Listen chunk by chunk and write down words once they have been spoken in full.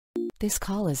This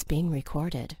call is being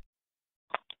recorded.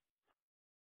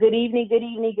 Good evening, good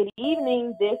evening, good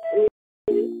evening.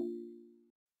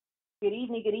 Good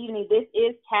evening. This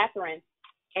is Catherine,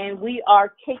 and we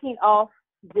are kicking off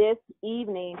this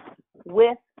evening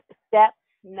with step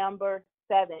number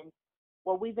 7.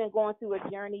 Well, we've been going through a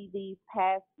journey these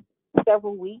past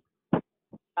several weeks.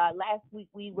 Last week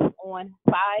we were on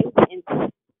 5 and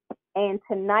 6, and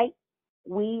tonight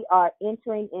we are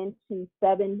entering into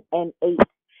 7 and 8.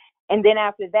 And then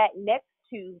after that, next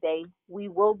Tuesday, we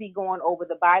will be going over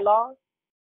the bylaws.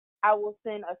 I will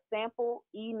send a sample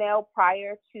email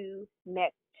prior to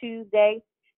next Tuesday.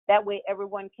 That way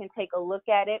everyone can take a look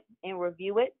at it and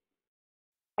review it.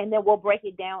 And then we'll break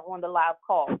it down on the live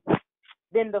call.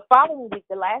 Then the following week,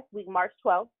 the last week, March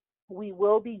 12th, we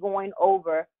will be going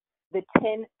over the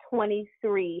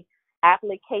 1023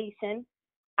 application.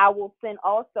 I will send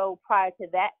also prior to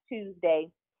that Tuesday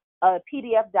a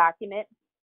PDF document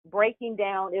breaking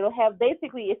down. It'll have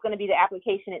basically, it's going to be the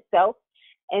application itself.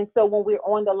 And so when we're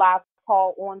on the live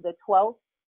call on the 12th,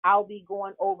 I'll be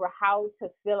going over how to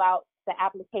fill out the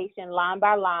application line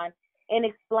by line and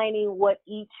explaining what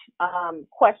each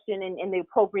question and the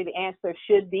appropriate answer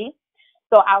should be.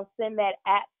 So I'll send that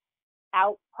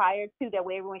out prior to, that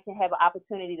way everyone can have an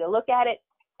opportunity to look at it,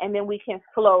 and then we can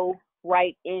flow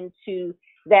right into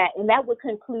that. And that would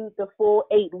conclude the full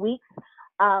 8 weeks.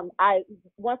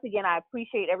 Once again, I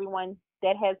appreciate everyone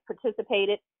that has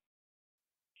participated.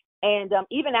 And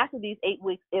even after these 8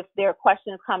 weeks, if there are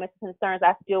questions, comments, concerns,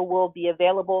 I still will be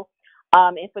available.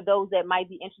 And for those that might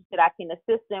be interested, I can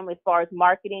assist them as far as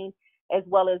marketing, as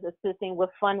well as assisting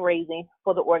with fundraising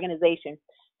for the organization.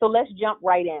 So let's jump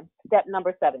right in. Step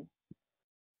number 7.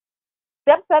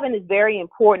 Step 7 is very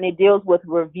important. It deals with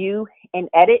review and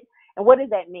edit. And what does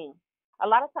that mean? A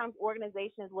lot of times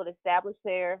organizations will establish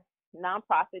their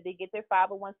nonprofit, they get their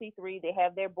 501c3, they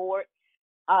have their board,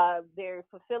 they're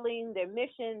fulfilling their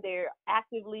mission, they're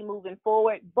actively moving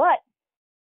forward, but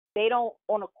they don't,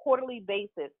 on a quarterly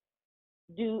basis,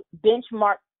 do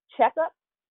benchmark checkups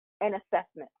and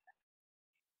assessments.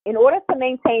 In order to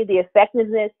maintain the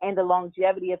effectiveness and the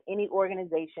longevity of any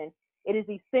organization, it is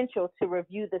essential to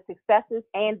review the successes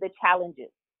and the challenges.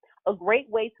 A great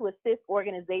way to assist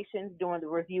organizations during the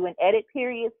review and edit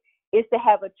periods is to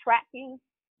have a tracking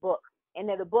book. And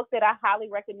then the book that I highly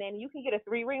recommend, you can get a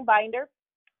 3-ring binder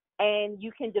and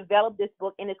you can develop this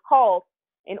book, and it's called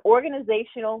an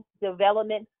Organizational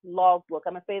Development Logbook.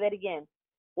 I'm going to say that again,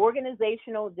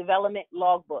 Organizational Development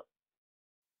Logbook.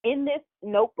 In this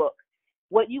notebook,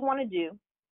 what you want to do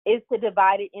is to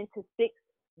divide it into 6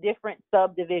 different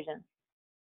subdivisions.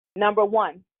 Number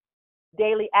 1,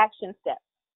 daily action steps.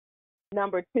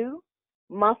 Number 2,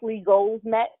 monthly goals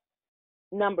met.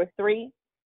 Number 3,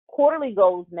 quarterly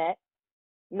goals met.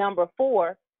 Number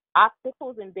 4,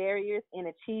 obstacles and barriers in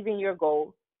achieving your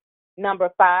goals. Number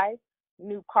 5,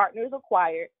 new partners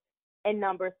acquired. And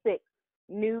number 6,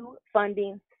 new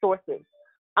funding sources.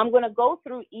 I'm going to go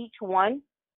through each one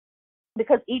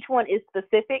because each one is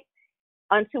specific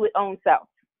unto its own self.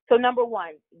 So number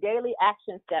 1, daily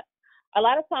action steps. A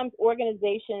lot of times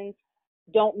organizations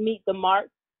don't meet the mark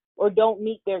or don't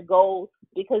meet their goals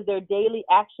because their daily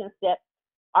action steps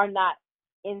are not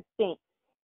in sync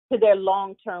to their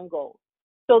long-term goals.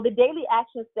 So the daily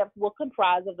action steps will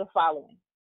comprise of the following.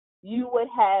 You would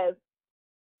have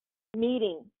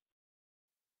meetings,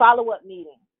 follow-up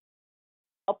meetings,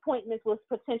 appointments with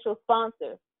potential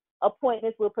sponsors,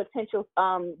 appointments with potential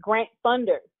grant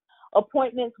funders,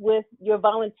 appointments with your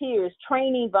volunteers,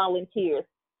 training volunteers,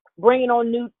 bringing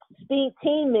on new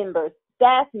team members,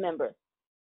 staff members.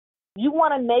 You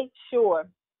want to make sure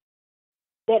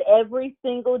that every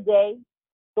single day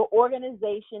the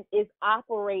organization is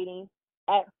operating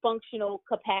at functional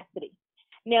capacity.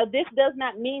 Now, this does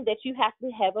not mean that you have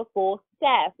to have a full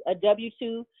staff, a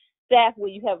W-2 staff where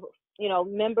you have,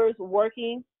 members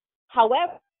working.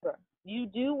 However, you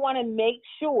do want to make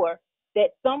sure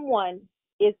that someone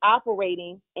is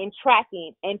operating and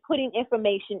tracking and putting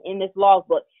information in this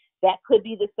logbook. That could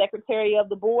be the secretary of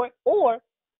the board, or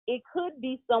it could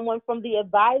be someone from the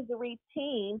advisory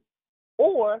team,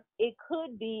 or it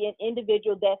could be an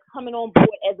individual that's coming on board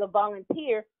as a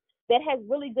volunteer that has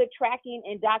really good tracking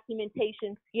and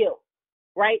documentation skills,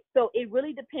 right? So it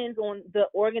really depends on the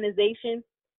organization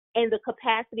and the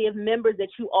capacity of members that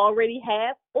you already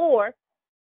have, or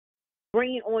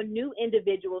bringing on new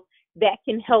individuals that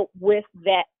can help with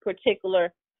that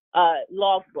particular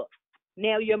logbook.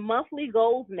 Now, your monthly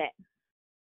goals met.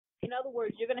 In other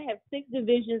words, you're going to have 6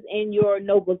 divisions in your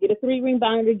notebook. Get a 3-ring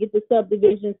binder, get the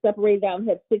subdivisions separated out, and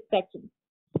have 6 sections.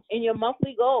 In your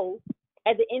monthly goals,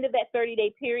 at the end of that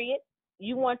 30-day period,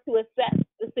 you want to assess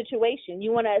the situation situation.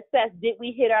 You want to assess, did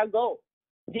we hit our goals?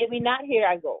 Did we not hit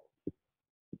our goals?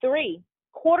 3,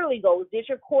 quarterly goals. Did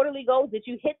your quarterly goals, did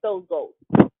you hit those goals?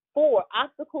 4,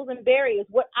 obstacles and barriers.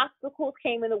 What obstacles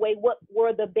came in the way? What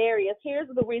were the barriers? Here's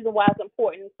the reason why it's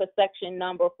important for section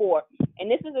number 4.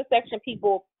 And this is a section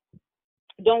people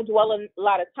don't dwell a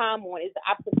lot of time on, is the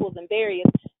obstacles and barriers.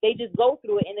 They just go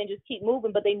through it and then just keep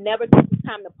moving, but they never take the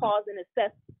time to pause and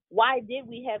assess, why did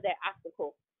we have that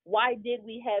obstacle? Why did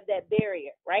we have that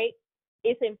barrier, right?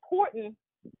 It's important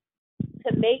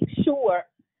to make sure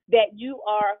that you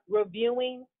are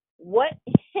reviewing what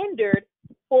hindered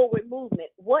forward movement,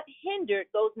 what hindered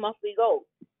those monthly goals.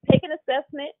 Take an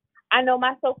assessment. I know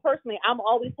myself personally, I'm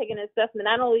always taking an assessment,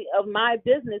 not only of my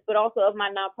business, but also of my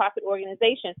nonprofit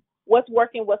organization. What's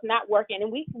working, what's not working.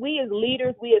 And we as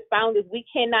leaders, we as founders, we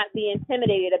cannot be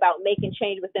intimidated about making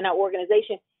change within our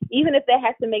organization, even if that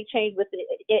has to make change with the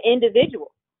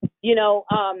individual,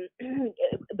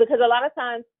 because a lot of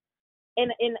times,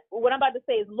 and what I'm about to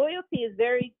say is loyalty is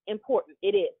very important.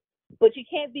 It is. But you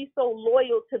can't be so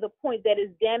loyal to the point that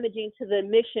is damaging to the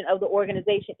mission of the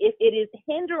organization. If it is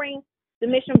hindering the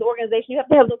mission of the organization, you have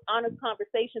to have those honest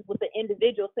conversations with the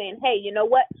individual saying, hey, you know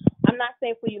what? I'm not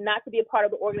saying for you not to be a part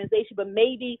of the organization, but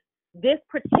maybe this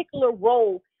particular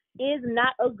role is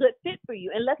not a good fit for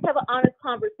you. And let's have an honest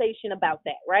conversation about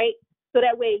that, right? So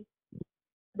that way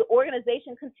the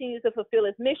organization continues to fulfill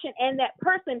its mission and that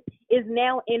person is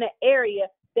now in an area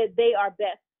that they are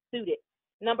best suited.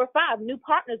 Number 5, new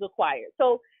partners acquired.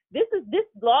 So this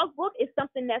logbook is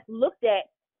something that's looked at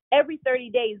every 30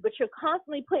 days, but you're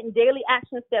constantly putting daily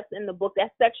action steps in the book.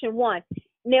 That's section 1.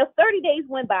 Now, 30 days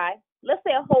went by. Let's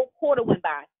say a whole quarter went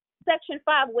by. Section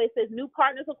 5, where it says new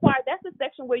partners acquired, that's the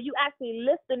section where you actually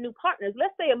list the new partners.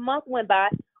 Let's say a month went by,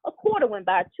 a quarter went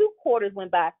by, 2 quarters went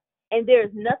by, and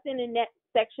there's nothing in that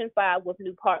section 5 with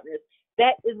new partners.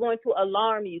 That is going to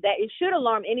alarm you. That it should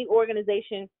alarm any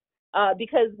organization,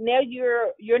 because now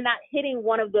you're not hitting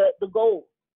one of the goals.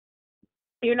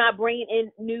 You're not bringing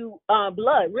in new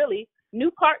blood, really.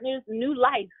 New partners, new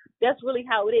life. That's really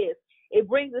how it is. It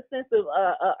brings a sense of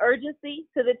urgency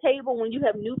to the table when you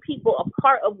have new people a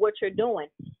part of what you're doing.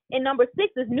 And number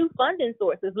 6 is new funding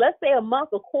sources. Let's say a month,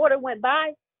 a quarter went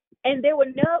by, and there were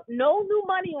no new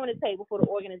money on the table for the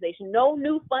organization, no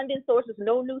new funding sources,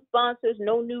 no new sponsors,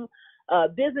 no new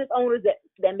business owners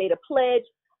that made a pledge.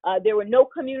 There were no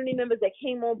community members that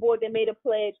came on board that made a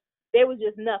pledge. There was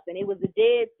just nothing. It was a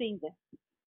dead season.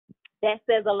 That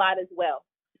says a lot as well.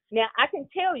 Now, I can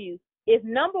tell you, if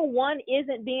number 1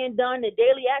 isn't being done, the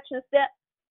daily action step,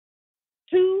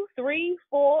 2, 3,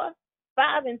 4,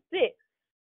 5, and 6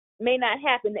 may not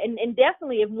happen. And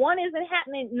definitely, if 1 isn't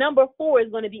happening, number 4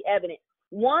 is going to be evident.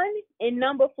 1 and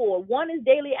number 4. 1 is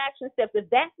daily action steps. If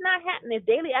that's not happening, if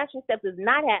daily action steps is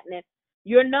not happening,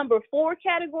 your number 4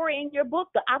 category in your book,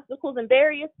 the obstacles and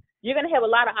barriers, you're going to have a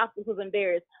lot of obstacles and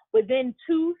barriers. But then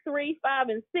 2, 3, 5,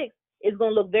 and 6 is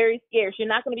going to look very scarce. You're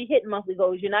not going to be hitting monthly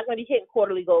goals. You're not going to be hitting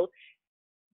quarterly goals.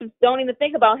 Don't even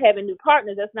think about having new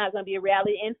partners. That's not going to be a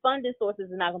reality. And funding sources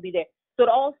is not going to be there. So it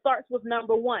all starts with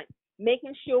number 1,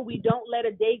 making sure we don't let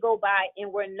a day go by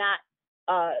and we're not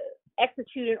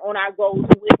executing on our goals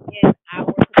within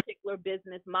our particular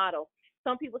business model.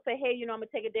 Some people say, hey, I'm going to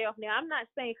take a day off. Now, I'm not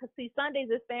saying, because see, Sundays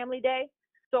is family day.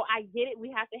 So I get it.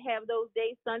 We have to have those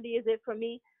days. Sunday is it for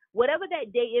me. Whatever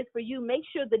that day is for you, make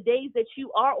sure the days that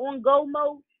you are on go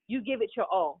mode, you give it your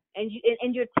all. And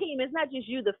your team, it's not just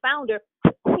you, the founder,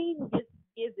 the team just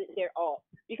gives it their all.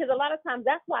 Because a lot of times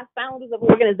that's why founders of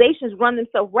organizations run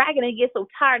themselves ragged and get so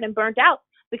tired and burnt out,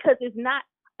 because it's not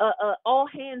a all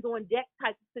hands on deck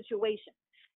type of situation.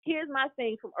 Here's my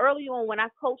thing. From early on, when I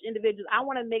coach individuals, I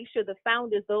want to make sure the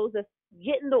founders, those that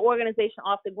getting the organization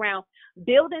off the ground,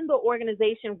 building the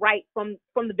organization right from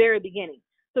the very beginning,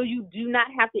 so you do not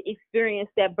have to experience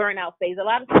that burnout phase. A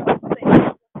lot of people say, you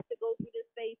have to go through this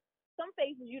phase. Some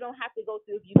phases you don't have to go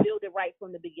through if you build it right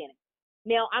from the beginning.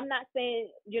 Now, I'm not saying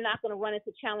you're not going to run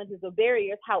into challenges or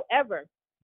barriers. However,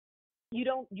 you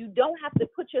don't have to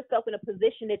put yourself in a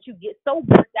position that you get so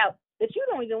burnt out that you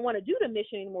don't even want to do the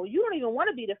mission anymore. You don't even want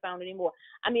to be the founder anymore.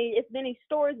 I mean, it's many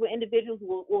stories where individuals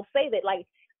will say that, like,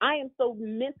 I am so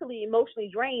mentally, emotionally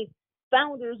drained.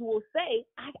 Founders will say,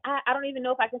 I don't even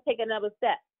know if I can take another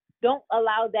step. Don't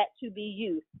allow that to be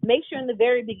you. Make sure in the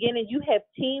very beginning you have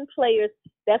team players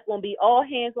that's going to be all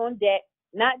hands on deck,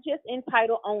 not just in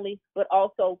title only, but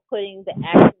also putting the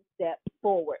action step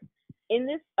forward. In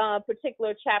this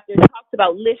particular chapter, it talks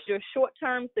about list your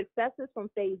short-term successes from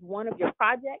phase 1 of your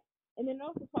project, and then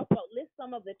also talks about list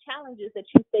some of the challenges that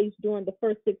you face during the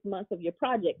first 6 months of your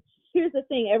project. Here's the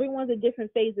thing. Everyone's at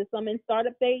different phases. Some in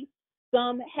startup phase,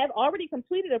 Some have already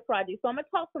completed a project. So I'm going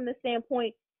to talk from the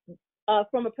standpoint,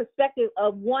 from a perspective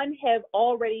of one have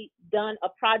already done a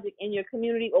project in your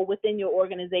community or within your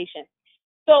organization.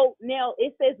 So now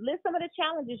it says, list some of the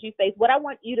challenges you face. What I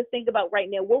want you to think about right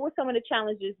now, what were some of the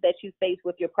challenges that you faced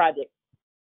with your project?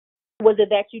 Was it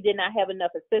that you did not have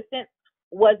enough assistance?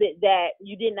 Was it that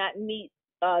you did not meet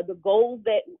the goals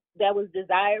that was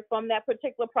desired from that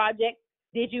particular project?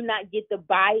 Did you not get the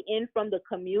buy-in from the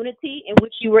community in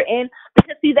which you were in?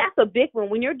 Because, see, that's a big one.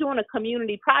 When you're doing a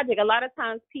community project, a lot of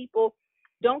times people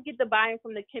don't get the buy-in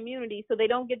from the community, so they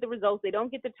don't get the results. They don't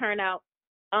get the turnout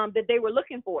that they were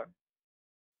looking for.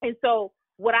 And so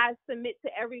what I submit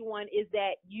to everyone is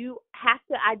that you have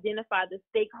to identify the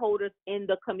stakeholders in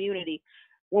the community.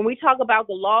 When we talk about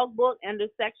the logbook under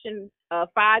section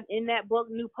 5 in that book,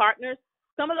 new partners,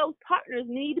 some of those partners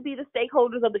need to be the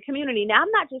stakeholders of the community. Now,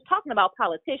 I'm not just talking about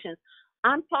politicians.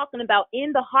 I'm talking about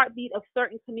in the heartbeat of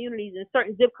certain communities and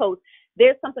certain zip codes,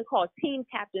 there's something called team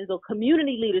captains or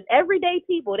community leaders, everyday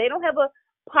people. They don't have a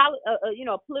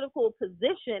political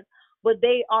position, but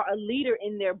they are a leader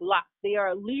in their block. They are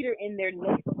a leader in their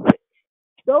neighborhood.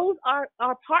 Those are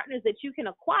partners that you can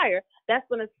acquire that's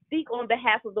going to speak on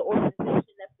behalf of the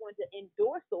organization, that's going to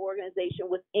endorse the organization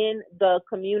within the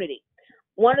community.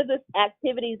 One of the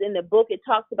activities in the book, it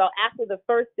talks about after the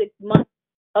first 6 months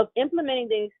of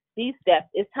implementing these steps,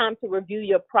 it's time to review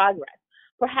your progress.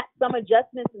 Perhaps some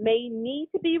adjustments may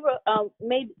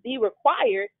be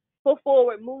required for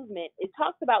forward movement. It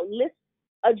talks about list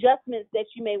adjustments that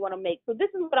you may want to make. So this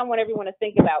is what I want everyone to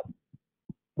think about.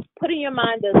 Put in your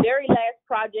mind the very last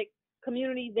project,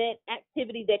 community event,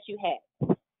 activity that you had.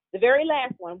 The very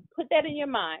last one, put that in your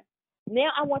mind. Now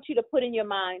I want you to put in your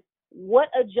mind, what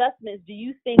adjustments do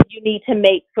you think you need to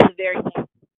make for the very next,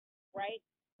 right?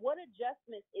 What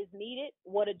adjustments is needed?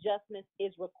 What adjustments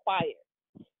is required?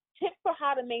 Tips for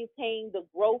how to maintain the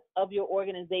growth of your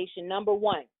organization. Number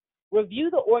 1, review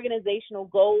the organizational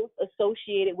goals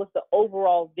associated with the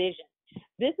overall vision.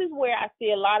 This is where I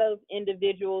see a lot of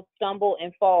individuals stumble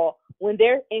and fall when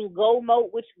they're in go mode,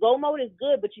 which go mode is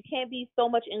good, but you can't be so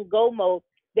much in go mode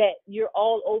that you're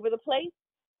all over the place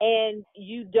and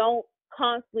you don't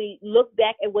constantly look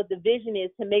back at what the vision is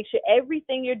to make sure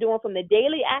everything you're doing from the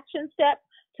daily action steps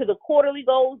to the quarterly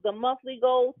goals, the monthly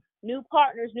goals, new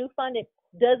partners, new funding,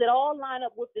 does it all line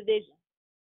up with the vision?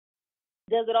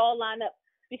 Does it all line up?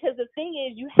 Because the thing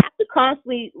is, you have to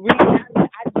constantly reevaluate.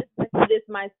 I just went through this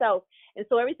myself. And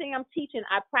so everything I'm teaching,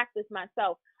 I practice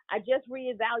myself. I just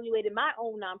reevaluated my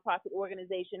own nonprofit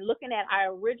organization, looking at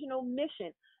our original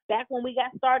mission. Back when we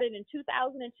got started in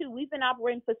 2002, we've been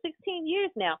operating for 16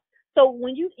 years now. So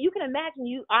when you can imagine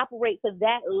you operate for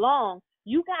that long,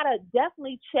 you got to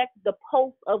definitely check the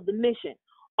pulse of the mission.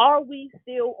 Are we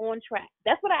still on track?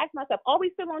 That's what I ask myself. Are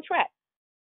we still on track?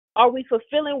 Are we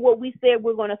fulfilling what we said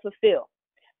we're going to fulfill?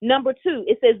 Number 2,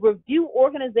 it says review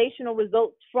organizational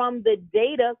results from the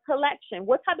data collection.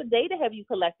 What type of data have you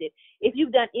collected? If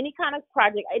you've done any kind of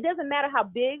project, it doesn't matter how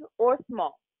big or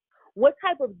small. What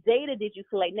type of data did you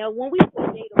collect? Now, when we say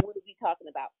data, what are we talking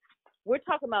about? We're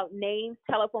talking about names,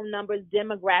 telephone numbers,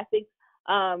 demographics,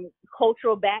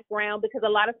 cultural background, because a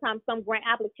lot of times some grant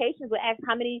applications will ask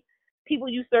how many people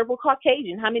you served were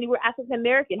Caucasian, how many were African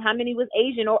American, how many was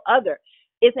Asian or other.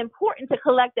 It's important to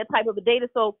collect that type of data.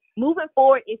 So moving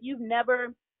forward, if you've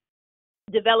never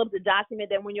developed a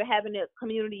document that when you're having a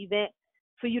community event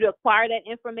for you to acquire that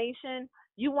information,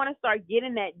 you want to start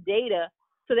getting that data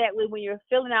so that way when you're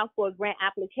filling out for a grant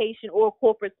application or a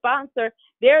corporate sponsor,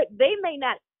 they may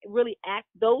not really ask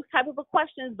those type of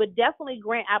questions, but definitely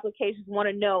grant applications want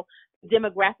to know the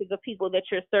demographic of people that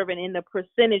you're serving and the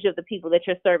percentage of the people that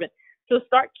you're serving. So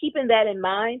start keeping that in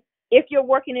mind. If you're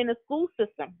working in a school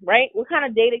system, right, what kind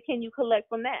of data can you collect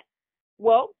from that?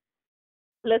 Well,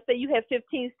 let's say you have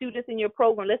 15 students in your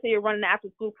program. Let's say you're running an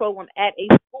after-school program at a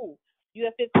school. You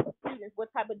have 15 students.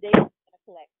 What type of data are you going to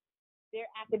collect? Their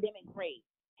academic grades.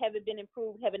 Have it been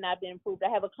improved? Have it not been improved? I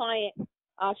have a client.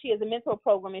 She has a mentor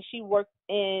program, and she works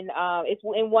in it's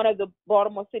in one of the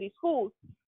Baltimore City schools.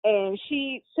 And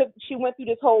she went through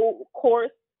this whole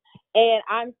course. And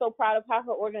I'm so proud of how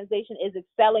her organization is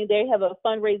excelling. They have a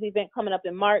fundraising event coming up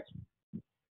in March.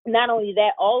 Not only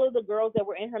that, all of the girls that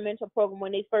were in her mentor program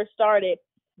when they first started,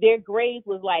 their grades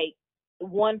was like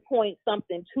 1 point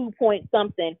something, 2 point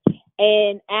something.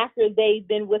 And after they've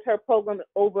been with her program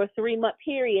over a 3-month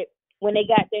period, when they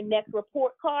got their next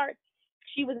report card,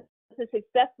 she was able to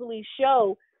successfully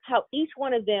show how each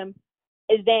one of them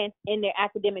advanced in their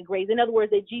academic grades. In other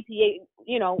words, their GPA,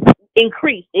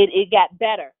 increased. It got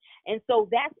better. And so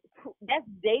that's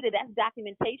data, that's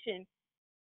documentation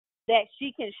that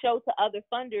she can show to other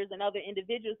funders and other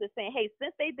individuals that's saying, hey,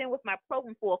 since they've been with my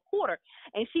program for a quarter,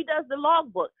 and she does the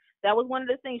logbook. That was one of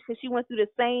the things, because she went through the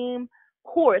same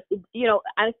course.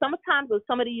 And sometimes with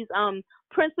some of these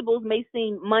principles may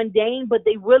seem mundane, but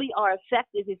they really are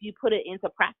effective if you put it into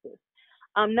practice.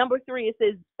 Number 3, it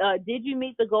says, did you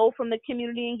meet the goal from the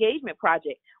community engagement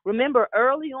project? Remember,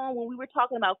 early on when we were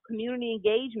talking about community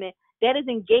engagement, that is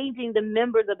engaging the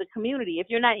members of the community. If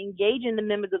you're not engaging the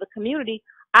members of the community,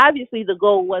 obviously the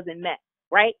goal wasn't met,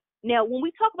 right? Now, when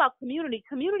we talk about community,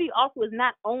 community also is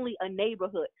not only a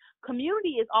neighborhood.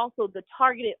 Community is also the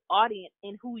targeted audience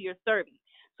in who you're serving.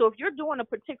 So if you're doing a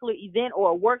particular event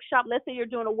or a workshop, let's say you're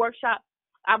doing a workshop,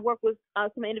 I've worked with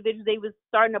some individuals, they was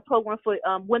starting a program for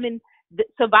women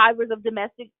survivors of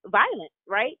domestic violence,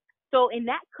 right? So in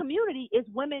that community is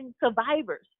women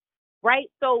survivors, right?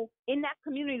 So in that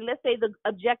community, let's say the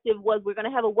objective was we're going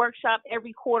to have a workshop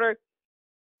every quarter.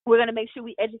 We're going to make sure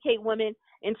we educate women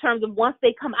in terms of once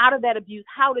they come out of that abuse,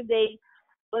 how do they,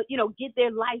 get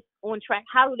their life on track?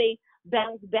 How do they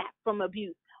bounce back from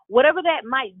abuse? Whatever that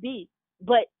might be.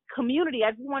 But community,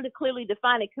 I just wanted to clearly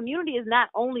define it. Community is not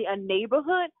only a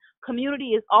neighborhood. Community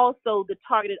is also the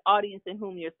targeted audience in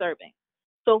whom you're serving.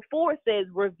 So 4 says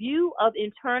review of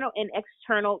internal and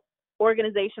external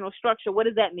organizational structure. What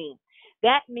does that mean?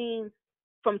 That means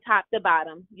from top to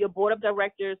bottom, your board of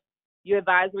directors, your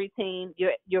advisory team,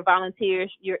 your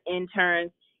volunteers, your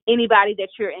interns, anybody that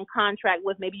you're in contract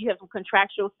with. Maybe you have some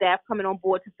contractual staff coming on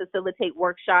board to facilitate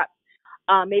workshops.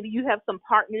 Maybe you have some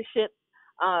partnerships,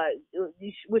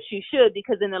 which you should,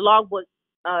 because in the logbook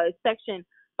section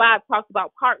 5 talks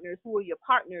about partners. Who are your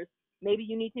partners? Maybe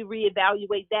you need to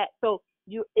reevaluate that. So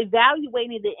you're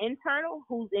evaluating the internal,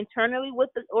 who's internally with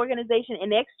the organization,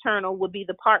 and external would be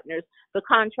the partners, the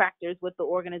contractors with the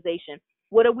organization.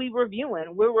 What are we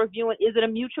reviewing? We're reviewing, is it a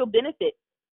mutual benefit?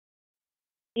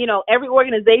 Every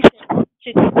organization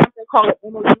should do something called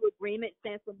an MOU agreement,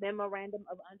 stands for Memorandum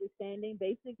of Understanding.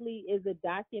 Basically is a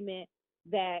document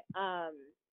that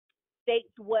states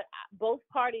what both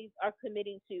parties are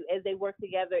committing to as they work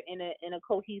together in a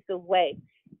cohesive way.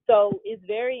 So it's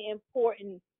very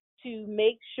important to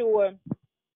make sure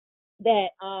that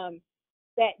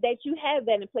that you have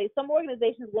that in place. Some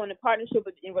organizations go into partnership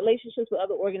in relationships with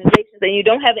other organizations, and you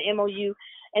don't have an MOU,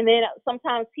 and then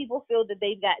sometimes people feel that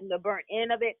they've gotten the burnt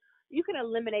end of it. You can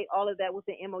eliminate all of that with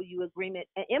the MOU agreement.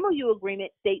 An MOU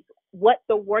agreement states what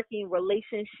the working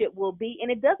relationship will be,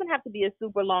 and it doesn't have to be a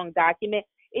super long document.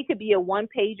 It could be a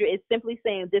one-pager. It's simply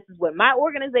saying, this is what my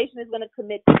organization is going to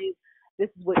commit to do. This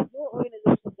is what your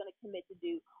organization is going to commit to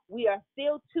do. We are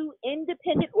still 2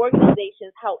 independent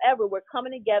organizations. However, we're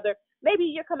coming together. Maybe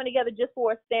you're coming together just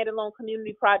for a standalone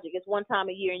community project. It's one time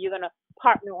a year, and you're going to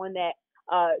partner on that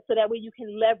so that way you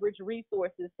can leverage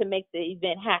resources to make the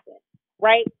event happen,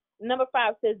 right? Number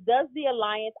 5 says, does the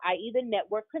alliance, i.e. the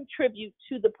network, contribute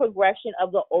to the progression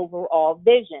of the overall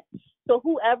vision? So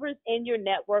whoever's in your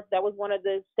network, that was one of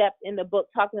the steps in the book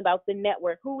talking about the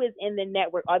network. Who is in the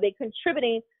network? Are they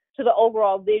contributing to the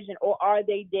overall vision, or are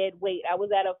they dead weight? I was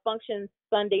at a function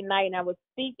Sunday night, and I was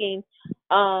speaking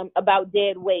about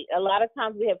dead weight. A lot of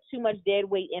times we have too much dead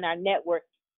weight in our network.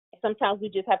 Sometimes we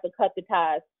just have to cut the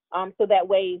ties so that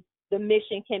way the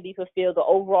mission can be fulfilled, the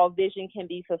overall vision can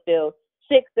be fulfilled.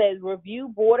 6 says review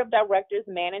board of directors,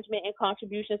 management, and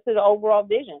contributions to the overall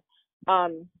vision.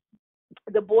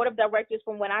 The board of directors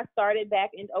from when I started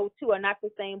back in 2002 are not the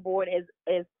same board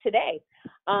as today.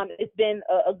 It's been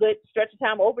a good stretch of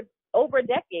time, over a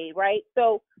decade, right?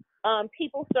 So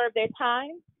people serve their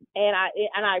time, and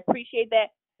I appreciate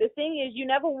that. The thing is, you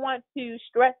never want to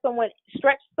stretch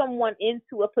someone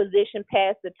into a position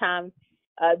past the time,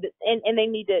 and they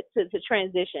need to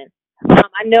transition.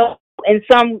 I know in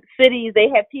some cities they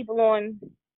have people on,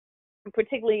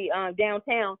 particularly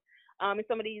downtown, in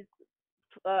some of these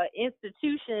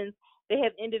institutions, they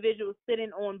have individuals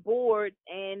sitting on boards,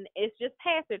 and it's just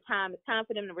past their time. It's time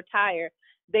for them to retire.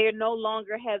 They no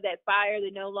longer have that fire.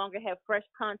 They no longer have fresh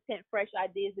content, fresh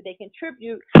ideas that they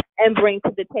contribute and bring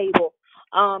to the table.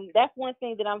 That's one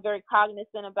thing that I'm very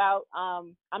cognizant about.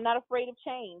 I'm not afraid of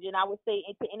change, and I would say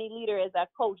to any leader as I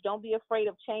coach, don't be afraid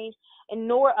of change, and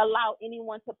nor allow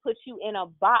anyone to put you in a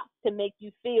box to make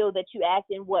you feel that you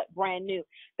act in brand new.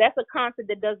 That's a concept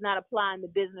that does not apply in the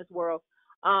business world.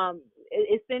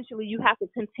 Essentially, you have to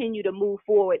continue to move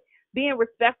forward, being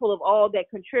respectful of all that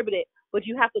contributed, but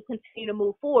you have to continue to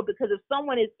move forward, because if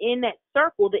someone is in that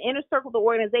circle, the inner circle of the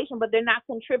organization, but they're not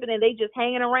contributing, they just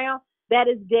hanging around, that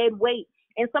is dead weight.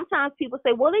 And sometimes people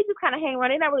say, well, they just kind of hang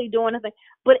around, they're not really doing nothing,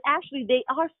 but actually they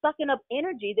are sucking up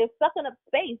energy, they're sucking up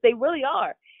space, they really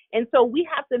are. And so we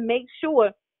have to make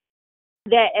sure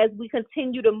that as we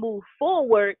continue to move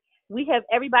forward, we have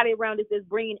everybody around us that's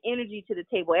bringing energy to the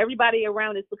table. Everybody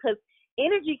around us, because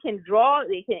energy can draw,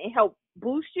 it can help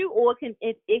boost you, or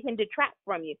it can detract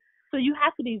from you. So you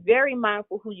have to be very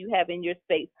mindful who you have in your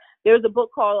space. There's a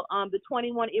book called The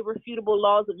 21 Irrefutable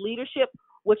Laws of Leadership,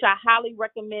 which I highly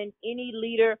recommend any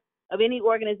leader of any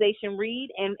organization read.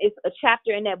 And it's a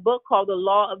chapter in that book called The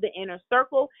Law of the Inner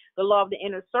Circle. The Law of the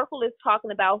Inner Circle is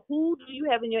talking about who do you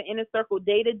have in your inner circle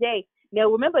day to day. Now,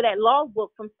 remember that law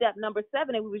book from step number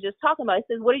 7 that we were just talking about. It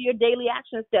says, what are your daily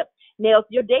action steps? Now, if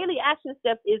your daily action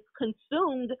step is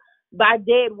consumed by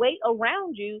dead weight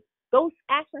around you, those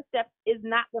action steps is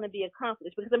not going to be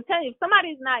accomplished. Because I'm telling you, if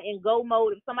somebody's not in go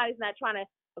mode, if somebody's not trying to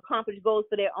accomplish goals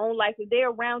for their own life, if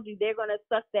they're around you, they're going to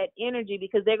suck that energy,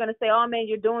 because they're going to say, oh man,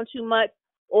 you're doing too much,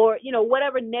 or, you know,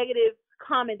 whatever negative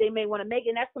comment they may want to make.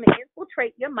 And that's going to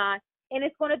infiltrate your mind, and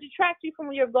it's going to detract you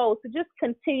from your goals. So just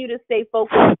continue to stay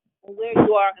focused on where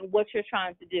you are and what you're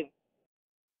trying to do.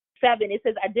 7, it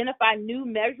says identify new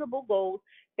measurable goals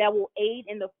that will aid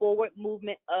in the forward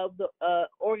movement of the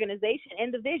organization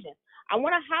and the vision. I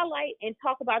want to highlight and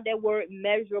talk about that word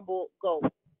measurable goals.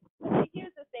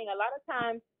 Here's the thing. A lot of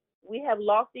times we have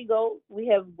lofty goals, we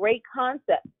have great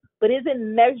concepts, but is it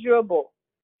measurable?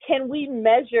 Can we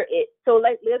measure it? So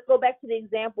let's go back to the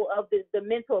example of the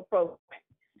mentor program.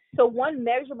 So one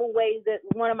measurable way that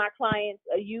one of my clients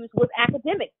used was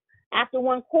academics. After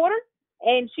one quarter,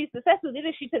 and she successfully did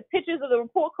it. She took pictures of the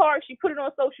report card. She put it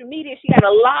on social media. She got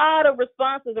a lot of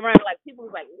responses around. Like, people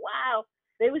was like, wow,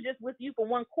 they was just with you for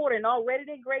one quarter and already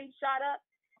their grades shot up.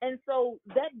 And so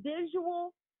that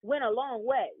visual went a long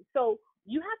way. So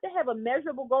you have to have a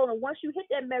measurable goal. And once you hit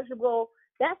that measurable goal,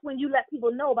 that's when you let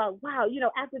people know about, wow, you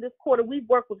know, after this quarter, we've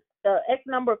worked with X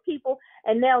number of people,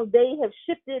 and now they have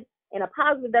shifted in a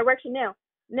positive direction.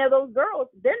 Now, those girls,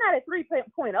 they're not at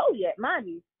 3.0 yet, mind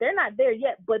you. They're not there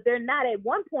yet, but they're not at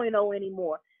 1.0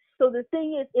 anymore. So the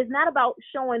thing is, it's not about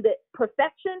showing the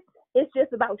perfection. It's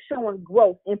just about showing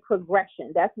growth and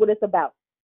progression. That's what it's about.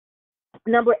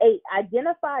 Number 8,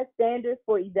 identify standards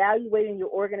for evaluating your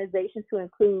organization to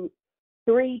include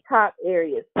 3 top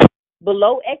areas: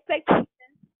 below expectations,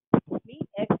 meet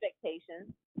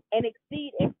expectations, and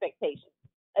exceed expectations.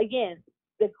 Again,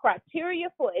 the criteria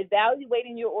for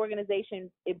evaluating your organization,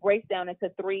 it breaks down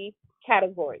into 3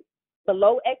 categories: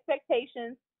 below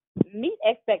expectations, meet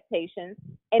expectations,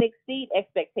 and exceed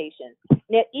expectations.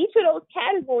 Now, each of those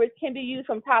categories can be used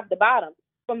from top to bottom,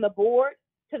 from the board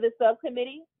to the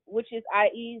subcommittee, which is,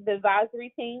 i.e., the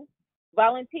advisory team,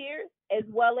 volunteers, as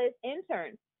well as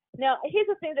interns. Now, here's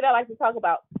the thing that I like to talk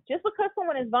about. Just because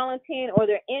someone is volunteering or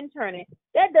they're interning,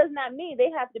 that does not mean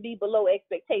they have to be below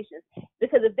expectations.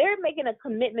 Because if they're making a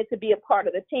commitment to be a part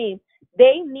of the team,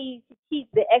 they need to keep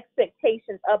the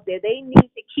expectations up there. They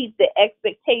need to keep the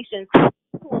expectations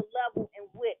to a level in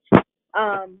which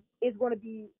is going to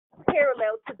be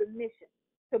parallel to the mission,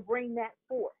 to bring that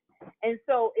forth. And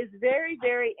so it's very,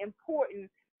 very important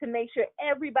to make sure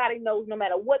everybody knows, no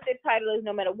matter what their title is,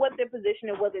 no matter what their position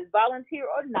is, whether it's volunteer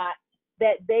or not,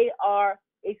 that they are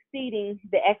exceeding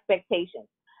the expectations.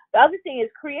 The other thing is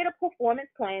create a performance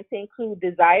plan to include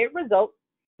desired results,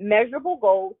 measurable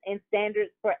goals, and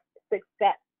standards for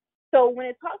success. So when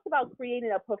it talks about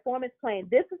creating a performance plan,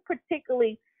 this is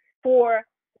particularly for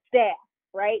staff,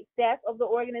 right? Staff of the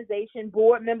organization,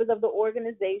 board members of the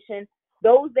organization,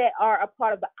 those that are a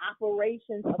part of the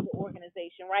operations of the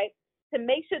organization, right? To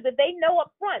make sure that they know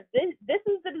up front, this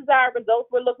is the desired results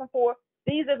we're looking for.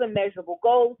 These are the measurable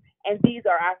goals, and these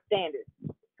are our standards.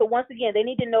 So once again, they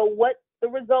need to know what the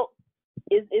result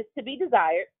is to be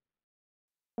desired,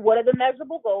 what are the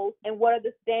measurable goals, and what are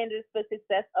the standards for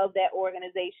success of that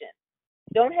organization.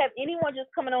 Don't have anyone just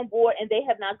coming on board and they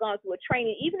have not gone through a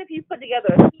training. Even if you put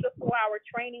together a 2 to 4 hour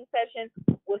training session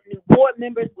with new board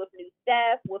members, with new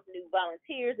staff, with new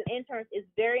volunteers and interns, is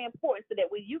very important so that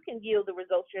way you can yield the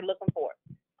results you're looking for.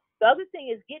 The other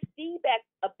thing is get feedback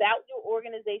about your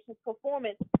organization's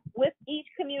performance with each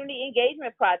community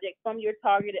engagement project from your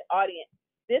targeted audience.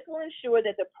 This will ensure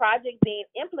that the project being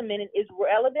implemented is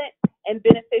relevant and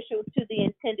beneficial to the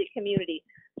intended community.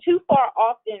 Too far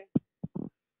often,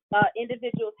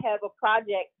 individuals have a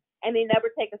project and they never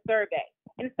take a survey.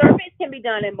 And surveys can be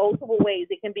done in multiple ways.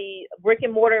 It can be brick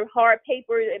and mortar, hard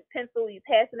paper and pencil, you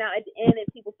pass it out at the end and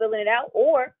people filling it out,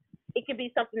 or it can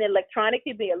be something electronic.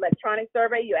 It could be an electronic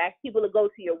survey. You ask people to go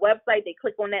to your website, they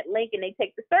click on that link and they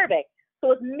take the survey.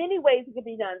 So it's many ways it can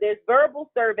be done. There's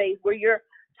verbal surveys where you're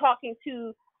talking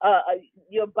to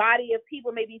your body of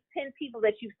people, maybe 10 people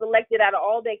that you've selected out of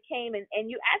all that came, and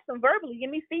you ask them verbally, give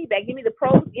me feedback, give me the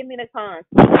pros, give me the cons.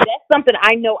 That's something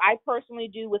I know I personally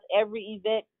do with every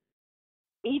event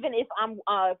Even if I'm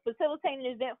facilitating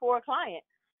an event for a client,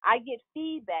 I get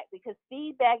feedback because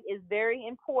feedback is very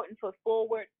important for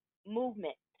forward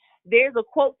movement. There's a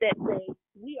quote that says,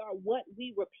 "We are what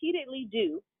we repeatedly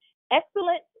do.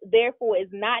 Excellence, therefore, is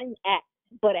not an act,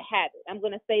 but a habit." I'm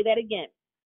going to say that again.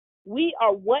 We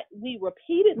are what we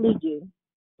repeatedly do.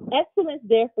 Excellence,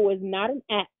 therefore, is not an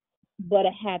act, but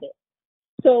a habit.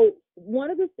 So one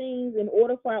of the things in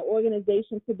order for our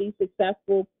organization to be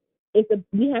successful is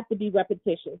we have to be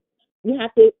repetitious. We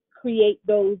have to create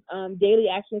those daily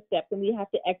action steps, and we have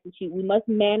to execute. We must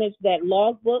manage that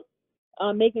logbook,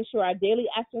 making sure our daily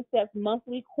action steps,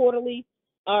 monthly, quarterly,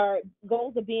 our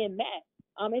goals are being met.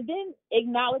 And then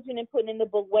acknowledging and putting in the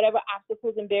book whatever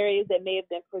obstacles and barriers that may have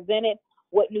been presented,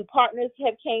 what new partners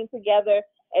have came together,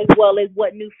 as well as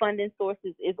what new funding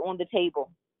sources is on the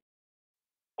table.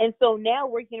 And so now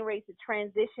we're getting ready to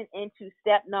transition into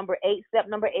step number 8. Step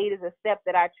number 8 is a step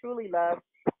that I truly love.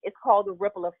 It's called the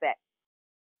ripple effect.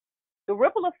 The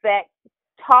ripple effect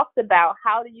talks about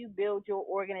how do you build your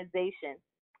organization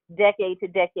decade to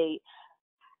decade.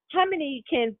 How many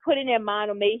can put in their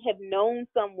mind or may have known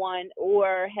someone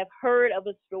or have heard of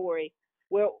a story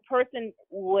where a person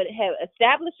would have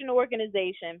established an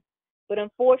organization, but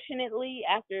unfortunately,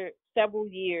 after several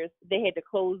years, they had to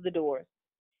close the doors?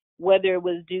 Whether it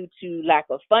was due to lack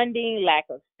of funding, lack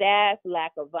of staff,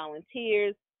 lack of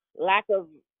volunteers, lack of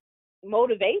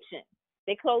motivation,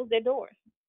 they closed their doors.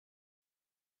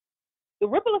 The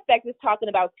ripple effect is talking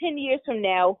about 10 years from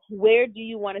now, where do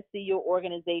you want to see your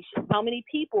organization? How many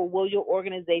people will your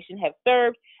organization have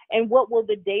served? And what will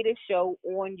the data show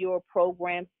on your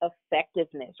program's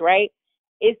effectiveness, right?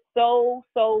 It's so,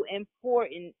 so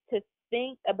important to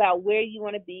think about where you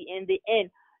want to be in the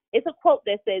end. It's a quote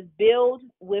that says, build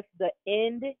with the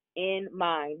end in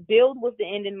mind. Build with the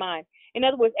end in mind. In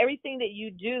other words, everything that you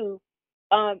do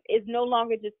is no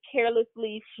longer just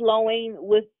carelessly flowing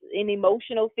with an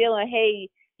emotional feeling. Hey,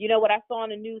 you know what, I saw on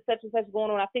the news such and such going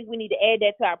on. I think we need to add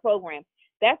that to our program.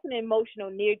 That's an emotional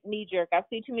knee jerk. I've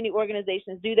seen too many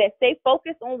organizations do that. Stay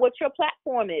focused on what your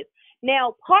platform is.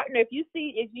 Now, partner, if you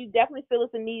definitely feel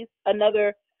it's needs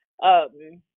another,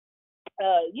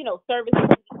 service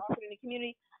offered in the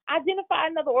community, identify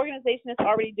another organization that's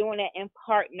already doing that and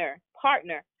partner.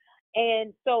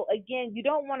 And so, again, you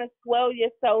don't want to swell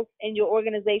yourself and your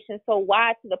organization so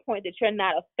wide to the point that you're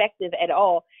not effective at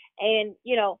all. And,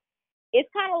 it's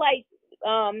kind of like,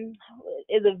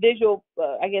 is a visual,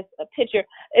 a picture.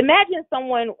 Imagine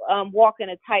someone walking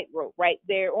a tightrope, right?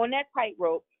 They're on that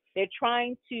tightrope. They're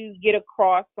trying to get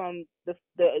across from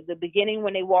the beginning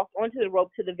when they walk onto the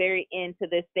rope to the very end to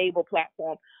their stable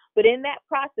platform. But in that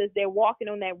process, they're walking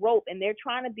on that rope and they're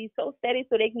trying to be so steady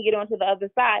so they can get onto the other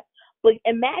side. But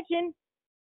imagine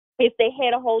if they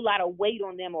had a whole lot of weight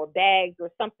on them or bags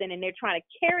or something, and they're trying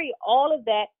to carry all of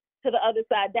that to the other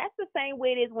side. That's the same way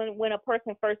it is when a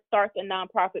person first starts a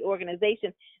nonprofit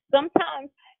organization.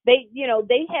 Sometimes they're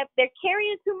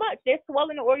carrying too much. They're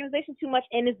swelling the organization too much,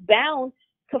 and it's bound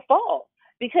to fall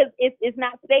because it's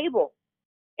not stable.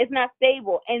 It's not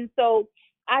stable. And so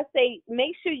I say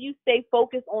make sure you stay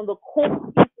focused on the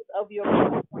core pieces of your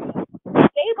program.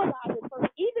 Stabilize it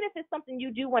first, even if it's something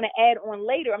you do want to add on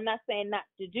later. I'm not saying not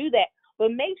to do that,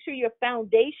 but make sure your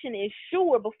foundation is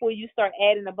sure before you start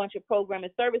adding a bunch of programs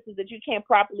and services that you can't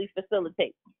properly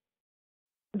facilitate.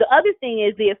 The other thing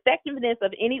is the effectiveness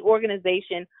of any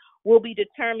organization will be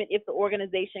determined if the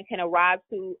organization can arrive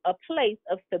to a place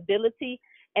of stability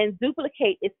and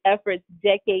duplicate its efforts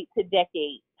decade to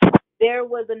decade. There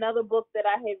was another book that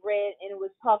I had read, and it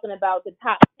was talking about the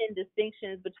top 10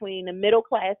 distinctions between the middle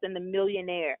class and the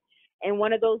millionaire. And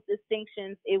one of those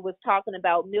distinctions, it was talking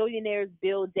about millionaires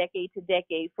build decade to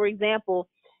decade. For example,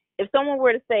 if someone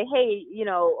were to say, hey,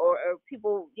 or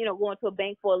people, going to a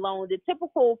bank for a loan, the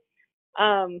typical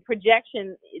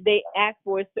projection they ask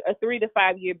for is a 3 to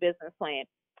 5 year business plan.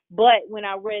 But when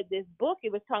I read this book,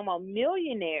 it was talking about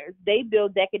millionaires. They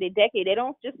build decade to decade. They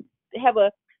don't just have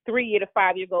a 3 year to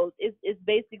 5 year goals. It's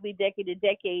basically decade to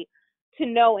decade to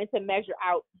know and to measure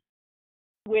out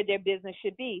where their business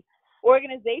should be.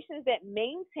 Organizations that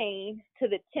maintain to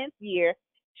the 10th year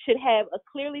should have a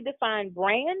clearly defined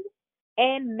brand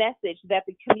and message that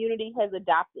the community has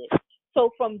adopted.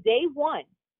 So from day one,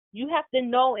 you have to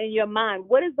know in your mind,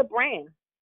 what is the brand?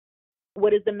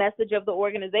 What is the message of the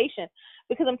organization?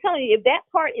 Because I'm telling you, if that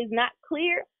part is not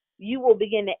clear, you will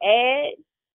begin to add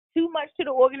too much to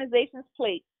the organization's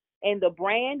plate, and the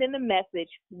brand and the message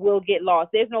will get lost.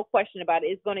 There's no question about it.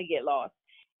 It's going to get lost.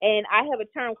 And I have a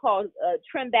term called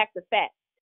trim back the fat.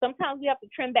 Sometimes we have to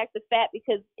trim back the fat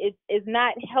because it's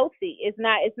not healthy. It's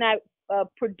not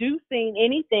producing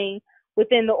anything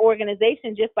within the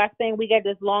organization just by saying we got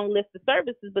this long list of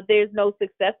services, but there's no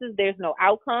successes, there's no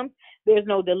outcomes, there's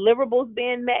no deliverables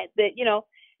being met. That,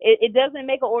 it doesn't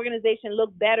make an organization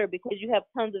look better because you have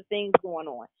tons of things going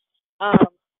on. Um,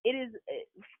 it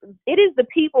is the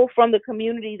people from the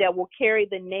community that will carry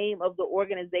the name of the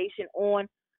organization on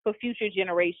for future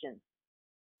generations.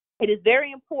 It is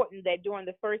very important that during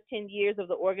the first 10 years of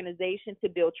the organization to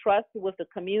build trust with the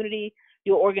community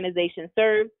your organization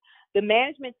serves. The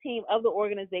management team of the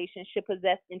organization should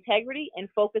possess integrity and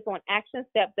focus on action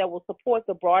steps that will support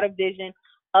the broader vision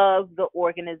of the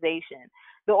organization.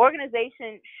 The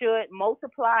organization should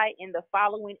multiply in the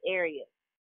following areas: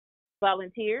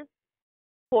 volunteers,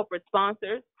 corporate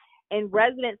sponsors, and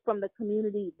residents from the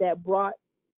community that brought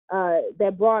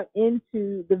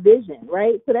into the vision,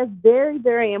 right? So that's very,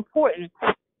 very important.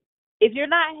 If you're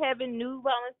not having new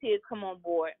volunteers come on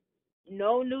board,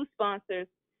 no new sponsors,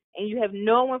 and you have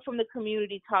no one from the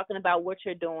community talking about what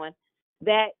you're doing,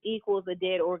 that equals a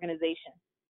dead organization.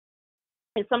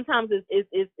 And sometimes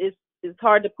it's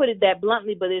hard to put it that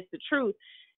bluntly, but it's the truth.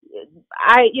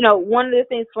 One of the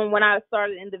things from when I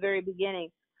started in the very beginning,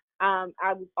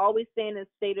 I was always staying in a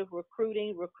state of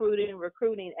recruiting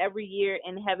every year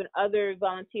and having other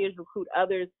volunteers recruit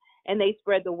others, and they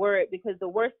spread the word, because the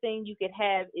worst thing you could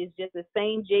have is just the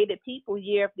same jaded people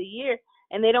year after year,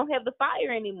 and they don't have the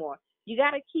fire anymore. You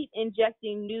got to keep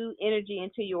injecting new energy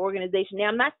into your organization. Now,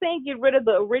 I'm not saying get rid of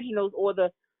the originals or the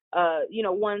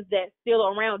ones that still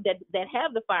around that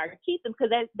have the fire. Keep them, because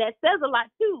that says a lot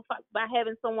too by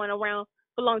having someone around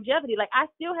for longevity. Like, I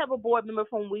still have a board member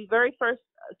from when we very first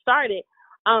started,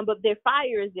 but their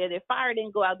fire is there. Their fire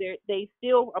didn't go out there. They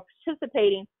still are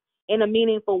participating in a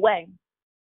meaningful way.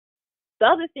 The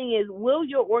other thing is, will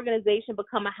your organization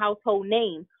become a household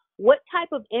name? What type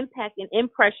of impact and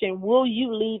impression will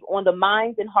you leave on the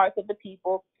minds and hearts of the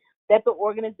people that the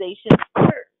organization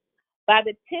serves? By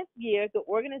the 10th year, the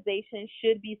organization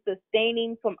should be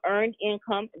sustaining from earned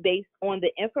income based on the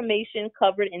information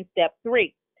covered in step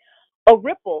 3. A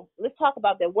ripple, let's talk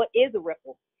about that. What is a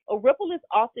ripple? A ripple is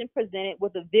often presented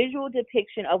with a visual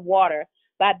depiction of water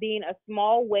by being a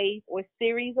small wave or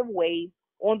series of waves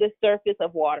on the surface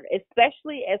of water,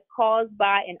 especially as caused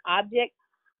by an object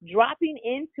dropping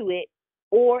into it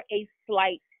or a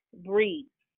slight breeze.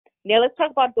 Now let's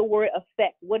talk about the word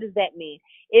effect. What does that mean?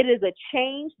 It is a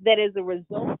change that is a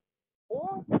result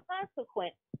or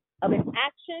consequence of an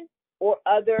action or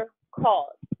other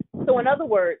cause. So in other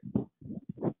words,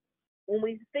 when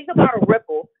we think about a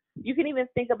ripple, you can even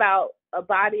think about a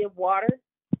body of water,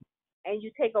 and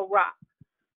you take a rock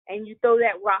and you throw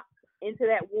that rock into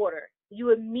that water.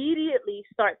 You immediately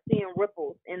start seeing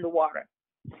ripples in the water.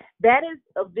 That is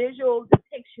a visual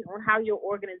depiction on how your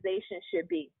organization should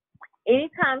be.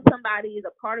 Anytime somebody is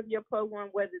a part of your program,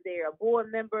 whether they're a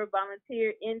board member,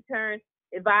 volunteer, intern,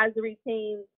 advisory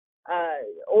team,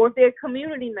 or if they're a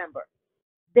community member,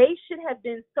 they should have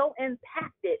been so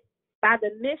impacted by the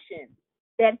mission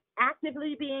that's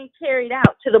actively being carried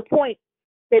out to the point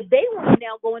that they want to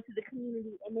now go into the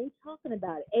community and they're talking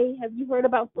about it. Hey, have you heard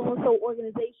about so-and-so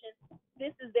organization?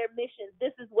 This is their mission.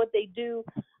 This is what they do.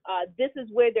 This is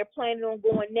where they're planning on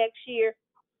going next year.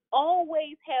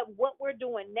 Always have what we're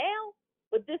doing now,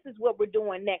 but this is what we're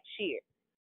doing next year.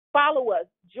 Follow us,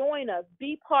 join us,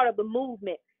 be part of the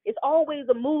movement. It's always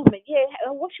a movement. Yeah,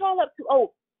 what y'all up to?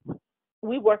 Oh,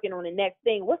 we working on the next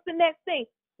thing. What's the next thing?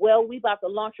 Well, we about to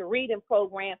launch a reading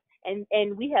program,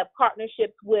 and we have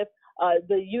partnerships with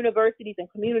the universities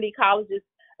and community colleges,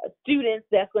 students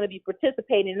that's going to be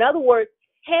participating. In other words,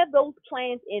 have those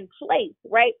plans in place,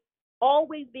 right?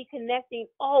 Always be connecting,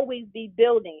 always be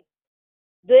building.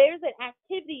 There's an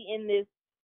activity in this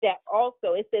step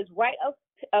also. It says write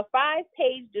a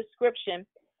 5-page description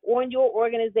on your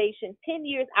organization 10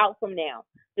 years out from now.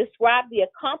 Describe the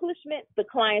accomplishments, the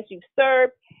clients you've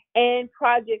served, and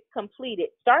projects completed.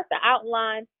 Start the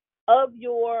outline of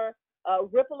your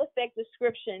ripple effect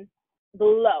description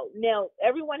below. Now,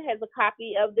 everyone has a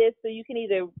copy of this, so you can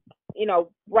either,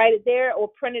 write it there or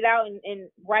print it out and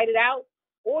write it out,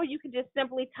 or you can just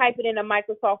simply type it in a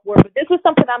Microsoft Word. But this is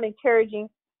something I'm encouraging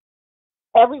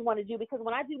everyone to do, because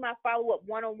when I do my follow-up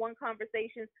one-on-one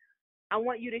conversations, I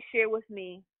want you to share with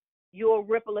me your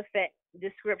ripple effect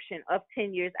description of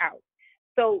 10 years out.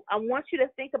 So I want you to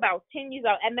think about 10 years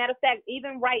out. As a matter of fact,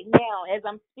 even right now as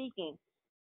I'm speaking,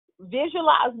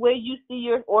 visualize where you see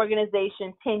your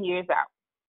organization 10 years out.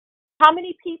 How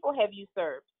many people have you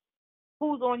served?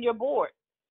 Who's on your board?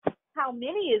 How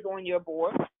many is on your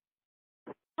board?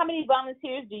 How many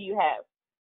volunteers do you have?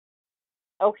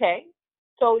 Okay.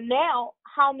 So now,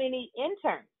 how many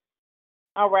interns?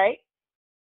 All right.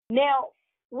 Now,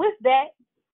 with that,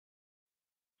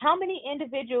 How many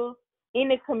individuals in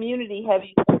the community have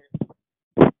you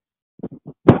served?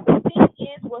 The thing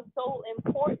is, what's so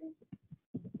important,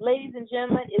 ladies and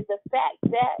gentlemen, is the fact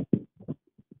that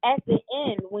at the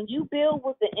end, when you build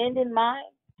with the end in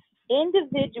mind,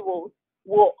 individuals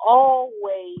will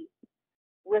always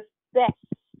respect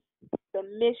the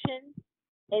mission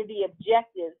and the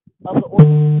objectives of the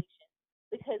organization,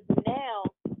 because now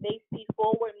they see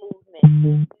forward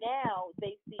movement. Now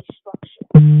they see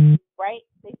structure, right?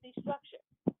 They see structure.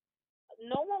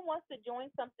 No one wants to join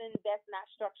something that's not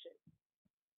structured.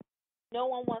 No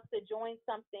one wants to join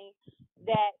something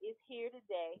that is here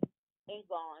today and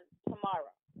gone tomorrow.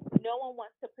 No one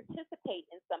wants to participate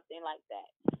in something like that.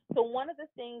 So one of the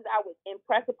things I would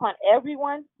impress upon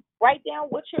everyone, write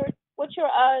down what your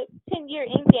 10-year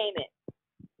end game is,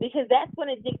 because that's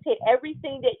going to dictate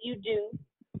everything that you do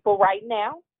for right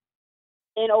now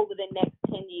and over the next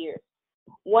 10 years.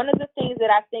 One of the things that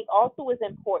I think also is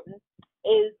important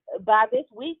is by this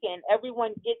weekend,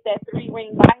 everyone get that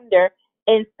 3-ring binder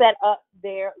and set up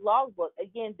their logbook.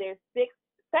 Again, there's 6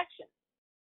 sections.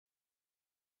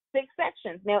 6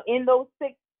 sections. Now, in those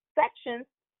 6 sections,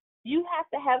 you have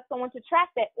to have someone to track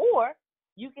that, or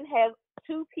you can have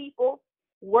 2 people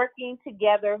working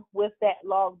together with that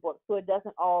logbook so it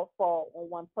doesn't all fall on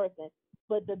one person.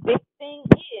 But the big thing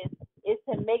is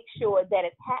to make sure that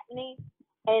it's happening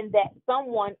and that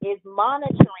someone is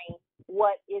monitoring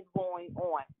what is going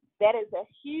on. That is a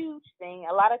huge thing.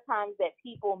 A lot of times that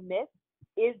people miss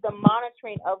is the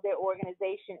monitoring of their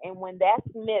organization. And when that's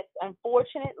missed,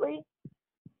 unfortunately,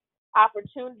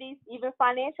 opportunities, even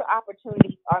financial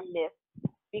opportunities, are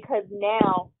missed, because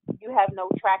now you have no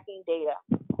tracking data.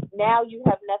 Now you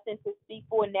have nothing to speak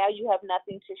for. Now you have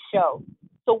nothing to show.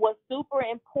 So what's super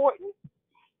important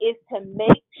is to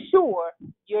make sure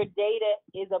your data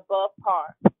is above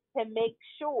par, to make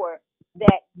sure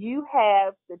that you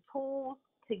have the tools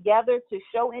together to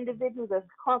show individuals that's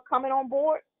coming on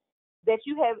board that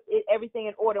you have everything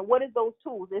in order. What is those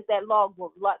tools? It's that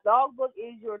logbook. Logbook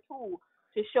is your tool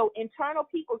to show internal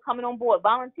people coming on board,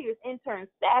 volunteers, interns,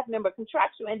 staff member,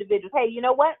 contractual individuals. Hey, you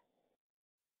know what?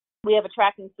 We have a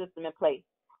tracking system in place.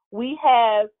 We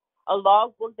have a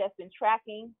logbook that's been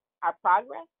tracking our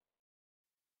progress,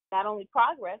 not only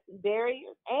progress,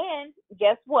 barriers, and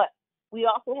guess what? We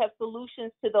also have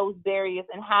solutions to those barriers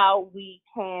and how we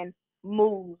can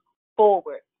move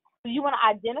forward. So you want to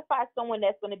identify someone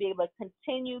that's going to be able to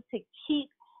continue to keep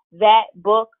that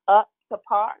book up to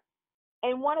par.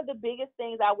 And one of the biggest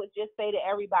things I would just say to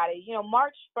everybody,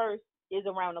 March 1st is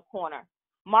around the corner.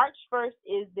 March 1st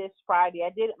is this Friday.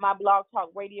 I did my Blog Talk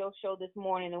radio show this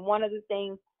morning, and one of the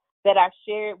things that I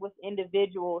shared with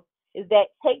individuals is that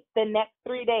take the next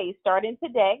 3 days, starting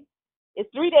today. It's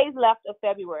 3 days left of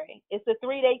February. It's a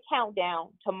 3-day countdown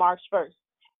to March 1st.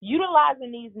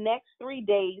 Utilizing these next 3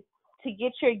 days to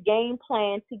get your game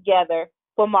plan together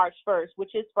for March 1st,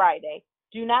 which is Friday.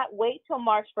 Do not wait till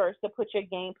March 1st to put your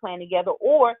game plan together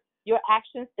or your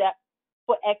action steps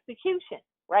for execution,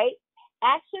 right?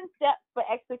 Action steps for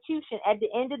execution. At the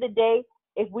end of the day,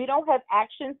 if we don't have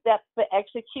action steps for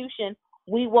execution,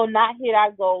 we will not hit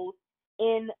our goals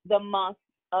in the month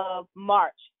of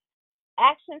March.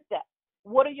 Action steps.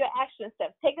 What are your action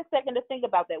steps? Take a second to think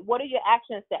about that. What are your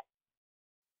action steps?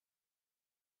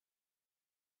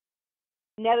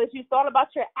 Now that you've thought about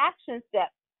your action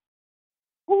steps,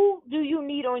 who do you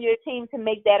need on your team to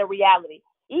make that a reality?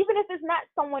 Even if it's not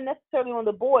someone necessarily on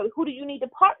the board, who do you need to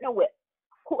partner with?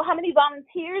 How many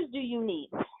volunteers do you need?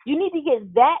 You need to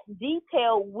get that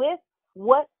detail with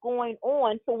what's going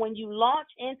on, so when you launch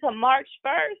into March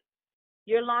 1st,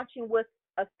 you're launching with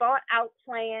a thought-out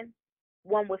plan,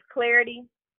 one with clarity,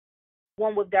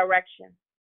 one with direction.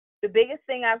 The biggest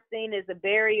thing I've seen is a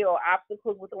barrier or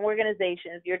obstacles with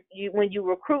organizations. When you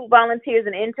recruit volunteers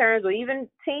and interns or even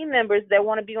team members that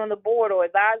want to be on the board or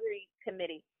advisory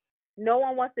committee, no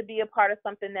one wants to be a part of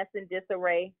something that's in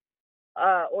disarray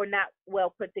or not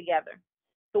well put together.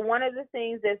 So one of the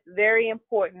things that's very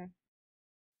important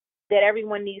that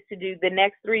everyone needs to do the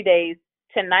next 3 days,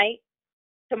 tonight,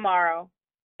 tomorrow,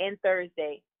 and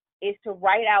Thursday, is to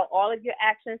write out all of your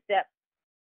action steps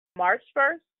March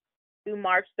 1st through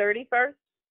March 31st.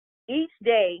 Each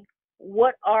day,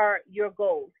 what are your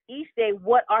goals? Each day,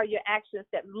 what are your action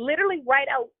steps? Literally write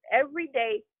out every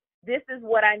day, this is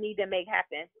what I need to make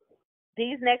happen.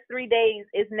 These next 3 days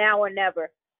is now or never.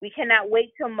 We cannot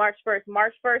wait till March 1st.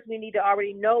 March 1st, we need to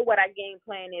already know what our game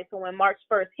plan is. So when March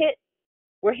 1st hits,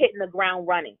 we're hitting the ground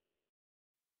running.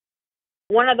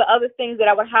 One of the other things that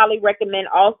I would highly recommend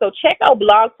also, check out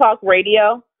Blog Talk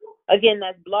Radio. Again,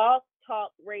 that's Blog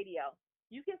Talk Radio.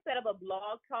 You can set up a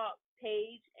Blog Talk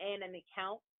page and an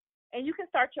account and you can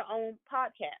start your own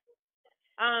podcast.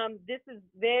 This is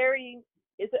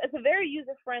it's a very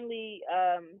user friendly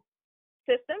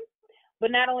system,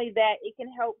 but not only that, it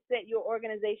can help set your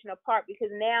organization apart because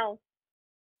now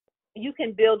you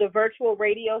can build a virtual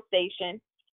radio station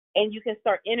and you can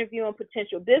start interviewing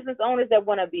potential business owners that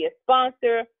want to be a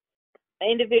sponsor,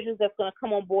 individuals that's going to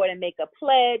come on board and make a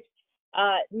pledge.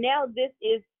 Now this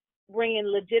is bringing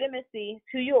legitimacy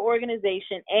to your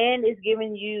organization and is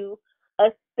giving you a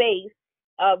space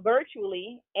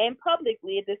virtually and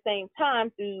publicly at the same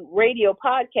time through radio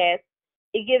podcasts.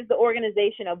 It gives the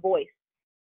organization a voice.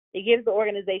 It gives the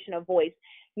organization a voice.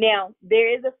 Now,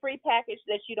 there is a free package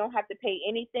that you don't have to pay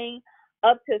anything.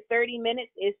 Up to 30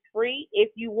 minutes is free. If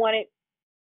you wanted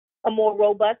a more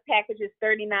robust package, it's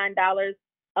 $39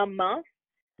 a month.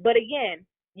 But again,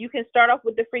 you can start off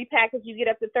with the free package. You get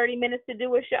up to 30 minutes to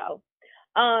do a show.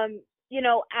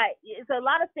 It's a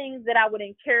lot of things that I would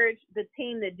encourage the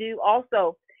team to do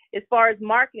also as far as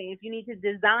marketing. If you need to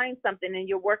design something and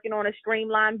you're working on a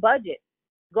streamlined budget,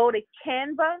 go to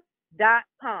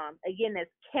canva.com. Again, that's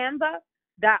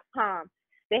canva.com.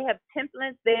 They have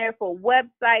templates there for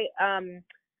website,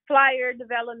 flyer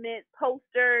development,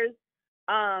 posters,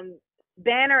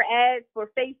 banner ads for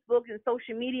Facebook and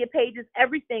social media pages.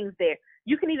 Everything's there.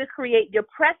 You can even create your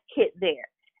press kit there.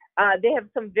 They have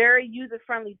some very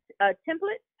user-friendly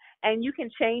templates, and you can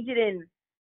change it and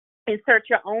insert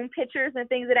your own pictures and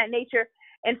things of that nature.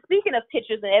 And speaking of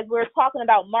pictures, and as we're talking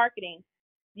about marketing,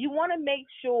 you want to make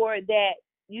sure that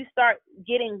you start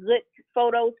getting good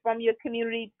photos from your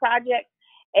community projects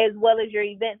as well as your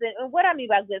events. And what I mean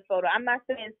by good photo, I'm not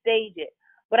saying stage it,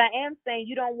 but I am saying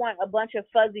you don't want a bunch of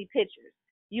fuzzy pictures.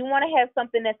 You want to have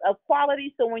something that's of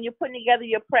quality, so when you're putting together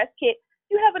your press kit,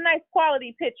 you have a nice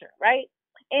quality picture, right?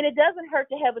 And it doesn't hurt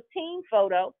to have a team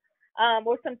photo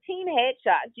or some team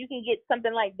headshots. You can get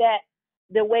something like that.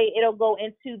 The way it'll go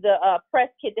into the press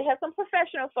kit to have some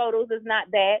professional photos is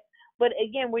not bad. But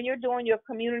again, when you're doing your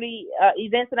community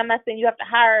events, and I'm not saying you have to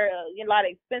hire a lot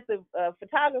of expensive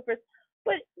photographers,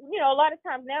 but a lot of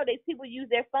times nowadays people use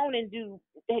their phone and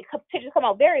pictures come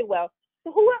out very well.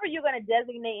 So whoever you're going to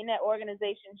designate in that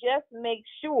organization, just make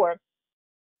sure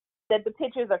that the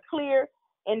pictures are clear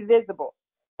and visible.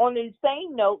 On the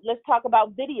same note, let's talk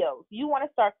about videos. You want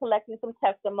to start collecting some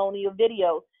testimonial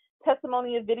videos.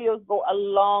 Testimonial videos go a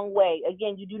long way.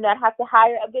 Again, you do not have to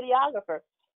hire a videographer.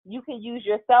 You can use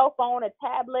your cell phone, a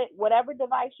tablet, whatever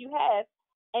device you have,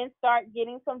 and start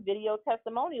getting some video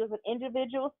testimonials of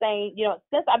individuals saying,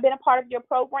 since I've been a part of your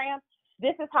program,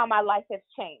 this is how my life has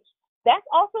changed. That's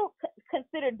also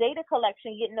considered data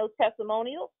collection, getting those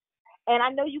testimonials. And I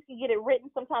know you can get it written.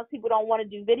 Sometimes people don't want to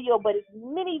do video, but as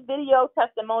many video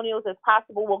testimonials as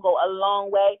possible will go a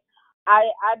long way.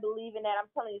 I believe in that. I'm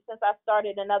telling you, since I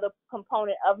started another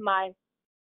component of my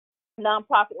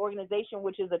nonprofit organization,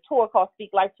 which is a tour called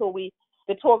Speak Life Tour,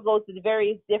 the tour goes to the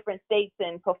various different states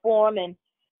and perform. And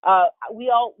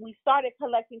we started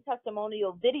collecting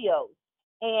testimonial videos.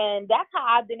 And that's how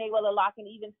I've been able to lock in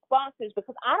even sponsors,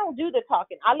 because I don't do the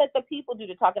talking. I let the people do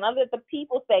the talking. I let the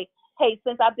people say, hey,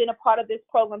 since I've been a part of this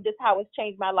program, this is how it's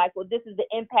changed my life. Well, this is the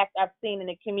impact I've seen in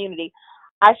the community.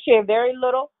 I share very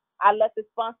little. I let the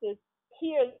sponsors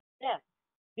hear them.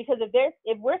 Because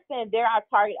if we're saying they're our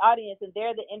target audience and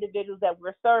they're the individuals that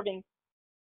we're serving,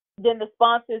 then the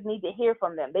sponsors need to hear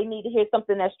from them. They need to hear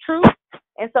something that's true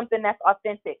and something that's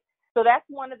authentic. So that's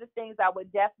one of the things I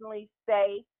would definitely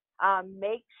say.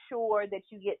 Make sure that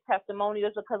you get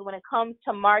testimonials, because when it comes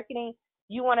to marketing,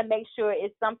 you want to make sure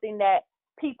it's something that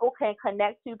people can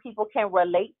connect to, people can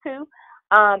relate to,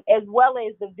 as well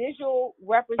as the visual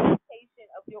representation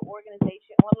of your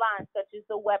organization online, such as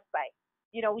the website.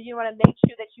 You want to make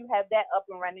sure that you have that up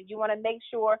and running. You want to make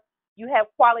sure you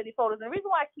have quality photos. And the reason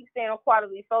why I keep saying on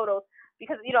quality photos,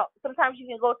 because, sometimes you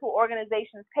can go to an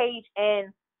organization's page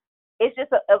and it's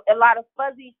just a lot of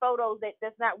fuzzy photos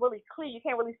that's not really clear. You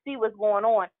can't really see what's going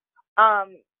on.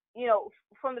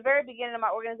 From the very beginning of my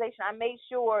organization, I made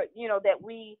sure, that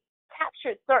we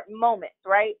captured certain moments,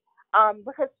 right?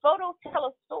 Because photos tell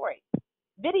a story.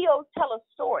 Videos tell a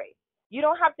story. You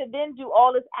don't have to then do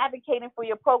all this advocating for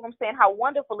your program, saying how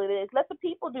wonderful it is. Let the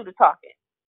people do the talking.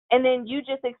 And then you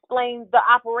just explain the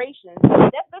operations.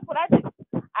 That's what I do.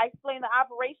 I explain the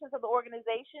operations of the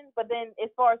organization, but then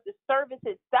as far as the service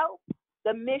itself,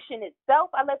 the mission itself,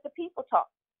 I let the people talk,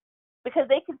 because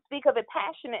they can speak of it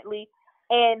passionately,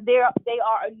 and they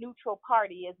are a neutral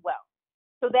party as well.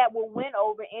 So that will win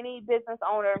over any business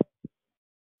owner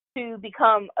to be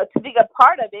a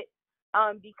part of it,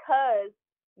 because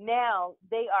now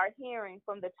they are hearing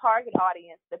from the target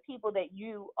audience, the people that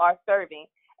you are serving,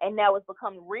 and now it's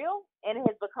become real and it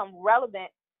has become relevant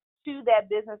to that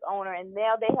business owner, and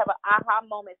now they have an aha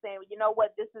moment saying, you know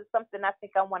what, this is something I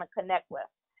think I want to connect with.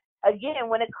 Again,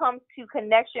 when it comes to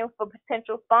connection for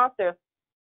potential sponsors,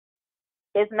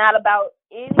 it's not about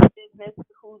any business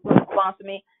who's going to sponsor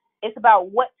me. It's about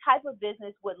what type of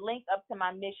business would link up to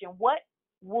my mission. What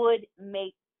would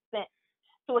make sense?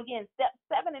 So again, step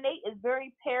 7 and 8 is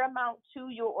very paramount to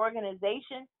your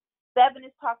organization. 7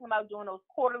 is talking about doing those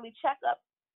quarterly checkups.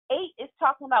 8 is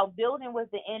talking about building with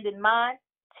the end in mind.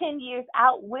 10 years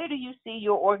out, where do you see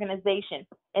your organization?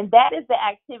 And that is the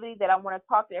activity that I want to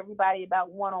talk to everybody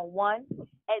about one-on-one.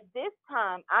 At this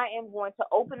time, I am going to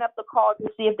open up the call to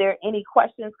see if there are any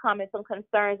questions, comments, and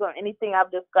concerns on anything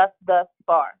I've discussed thus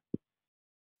far.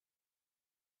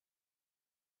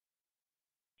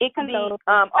 It can be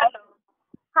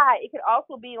hi. It could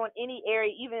also be on any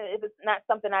area, even if it's not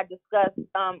something I discussed,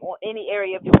 or any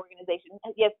area of your organization.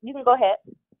 Yes, you can go ahead.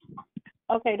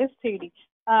 Okay, this is T.D.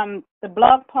 The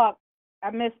Blog Talk,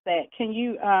 I missed that. Can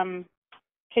you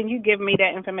give me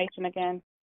that information again,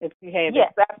 if you have it?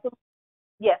 Yes, absolutely.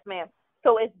 Yes, ma'am.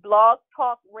 So it's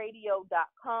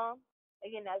blogtalkradio.com.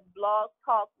 Again, that's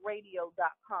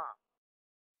blogtalkradio.com.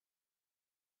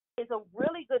 It's a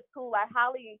really good tool. I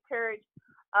highly encourage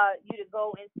you to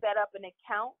go and set up an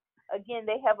account. Again,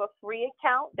 they have a free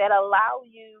account that allows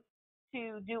you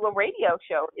to do a radio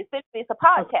show. Essentially, it's a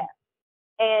podcast.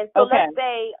 And so let's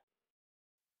say,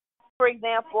 for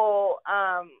example,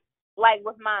 like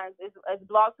with mine, it's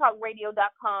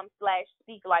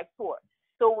blogtalkradio.com/speaklifetour.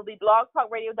 So it will be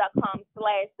blogtalkradio.com/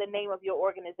 the name of your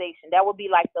organization. That would be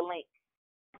like the link.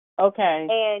 Okay.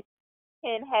 And you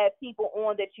can have people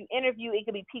on that you interview. It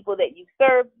could be people that you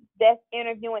serve that's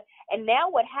interviewing. And now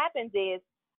what happens is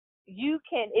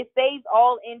it saves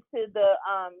all into the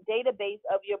database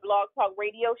of your Blog Talk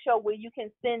Radio show, where you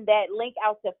can send that link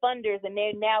out to funders, and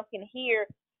they now can hear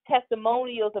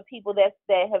testimonials of people that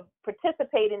have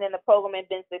participated in the program and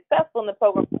been successful in the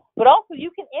program. But also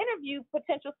you can interview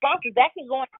potential sponsors. That can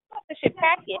go in the sponsorship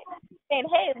packet saying,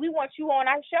 hey, we want you on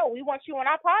our show. We want you on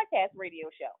our podcast radio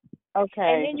show. Okay,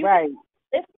 and then you can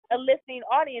list a listening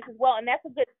audience as well, and that's a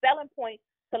good selling point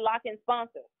to lock in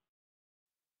sponsors.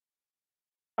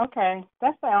 Okay,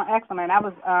 that sounds excellent. I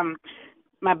was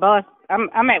my boss.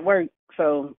 I'm at work,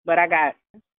 so but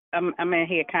I'm in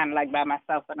here kind of like by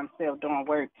myself, but I'm still doing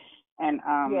work. And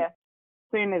as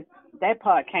soon as that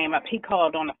part came up, he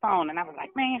called on the phone, and I was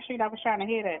like, man, shoot, I was trying to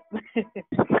hear that.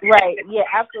 Right. Yeah,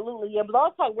 absolutely. Yeah,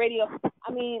 Blog Talk Radio.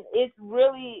 I mean, it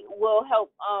really will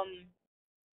help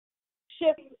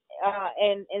shift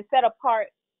and set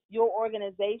apart your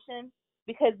organization,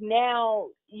 because now,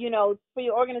 for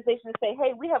your organization to say,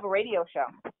 hey, we have a radio show.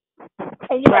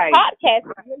 And, podcasts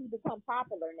have really become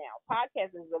popular now.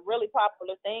 Podcasts is a really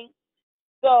popular thing.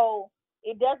 So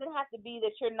it doesn't have to be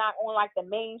that you're not on like the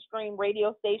mainstream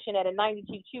radio station at a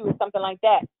 92.2 or something like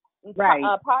that. Right.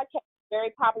 Podcasts are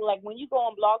very popular. Like when you go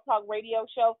on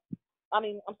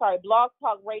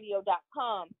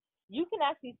blogtalkradio.com, you can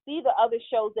actually see the other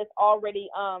shows that's already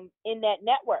in that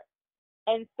network.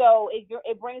 And so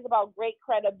it brings about great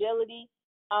credibility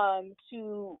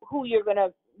to who you're going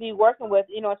to be working with,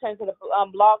 in terms of the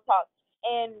Blog Talk.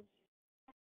 And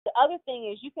the other thing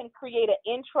is you can create an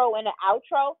intro and an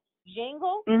outro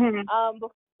jingle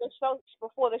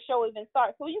before the show even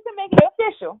starts. So you can make it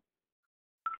official.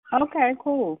 Okay,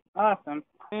 cool. Awesome.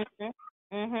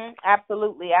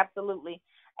 Absolutely.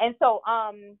 And so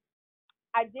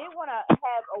I did want to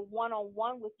have a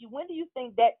one-on-one with you. When do you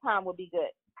think that time would be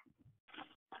good?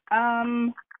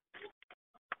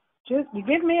 Just you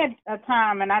give me a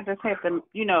time, and I just have to,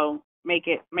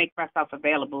 make myself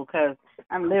available, because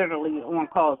I'm literally on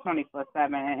call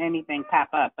 24/7 and anything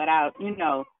pop up. But I'll,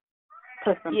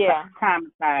 put some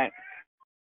time aside.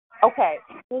 Okay.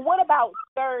 Well, what about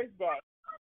Thursday?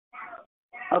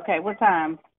 Okay, what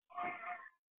time?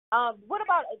 What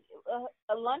about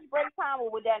a lunch break time,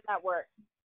 or would that not work?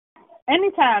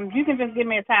 Anytime. You can just give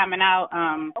me a time, and I'll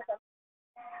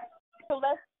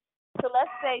Okay. So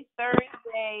let's say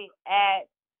Thursday at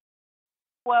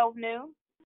 12 noon.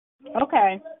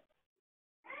 Okay.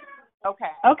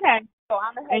 Okay. Okay. So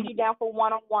I'm gonna have you down for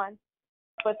one-on-one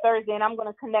for Thursday, and I'm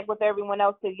gonna connect with everyone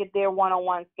else to get their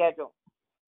one-on-one schedule.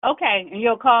 Okay, and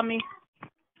you'll call me?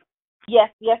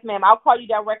 Yes, ma'am. I'll call you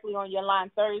directly on your line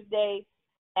Thursday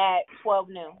at 12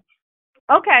 noon.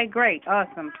 Okay, great.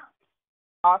 Awesome.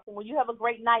 Well, you have a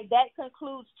great night. That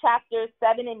concludes chapters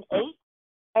 7 and 8.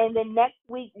 And then next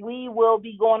week we will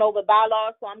be going over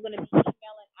bylaws. So I'm going to be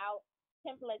emailing out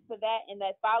templates for that. And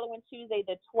that following Tuesday,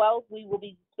 the 12th, we will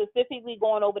be specifically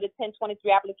going over the 1023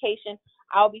 application.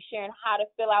 I'll be sharing how to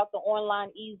fill out the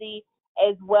online easy,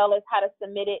 as well as how to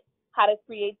submit it how to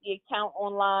create the account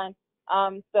online.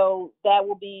 So that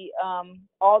will be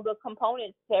all the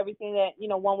components to everything that,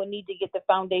 one would need to get the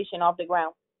foundation off the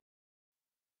ground.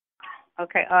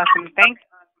 Okay, awesome. Thanks.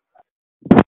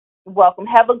 Welcome.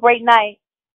 Have a great night.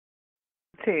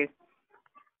 You too.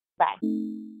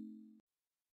 Bye.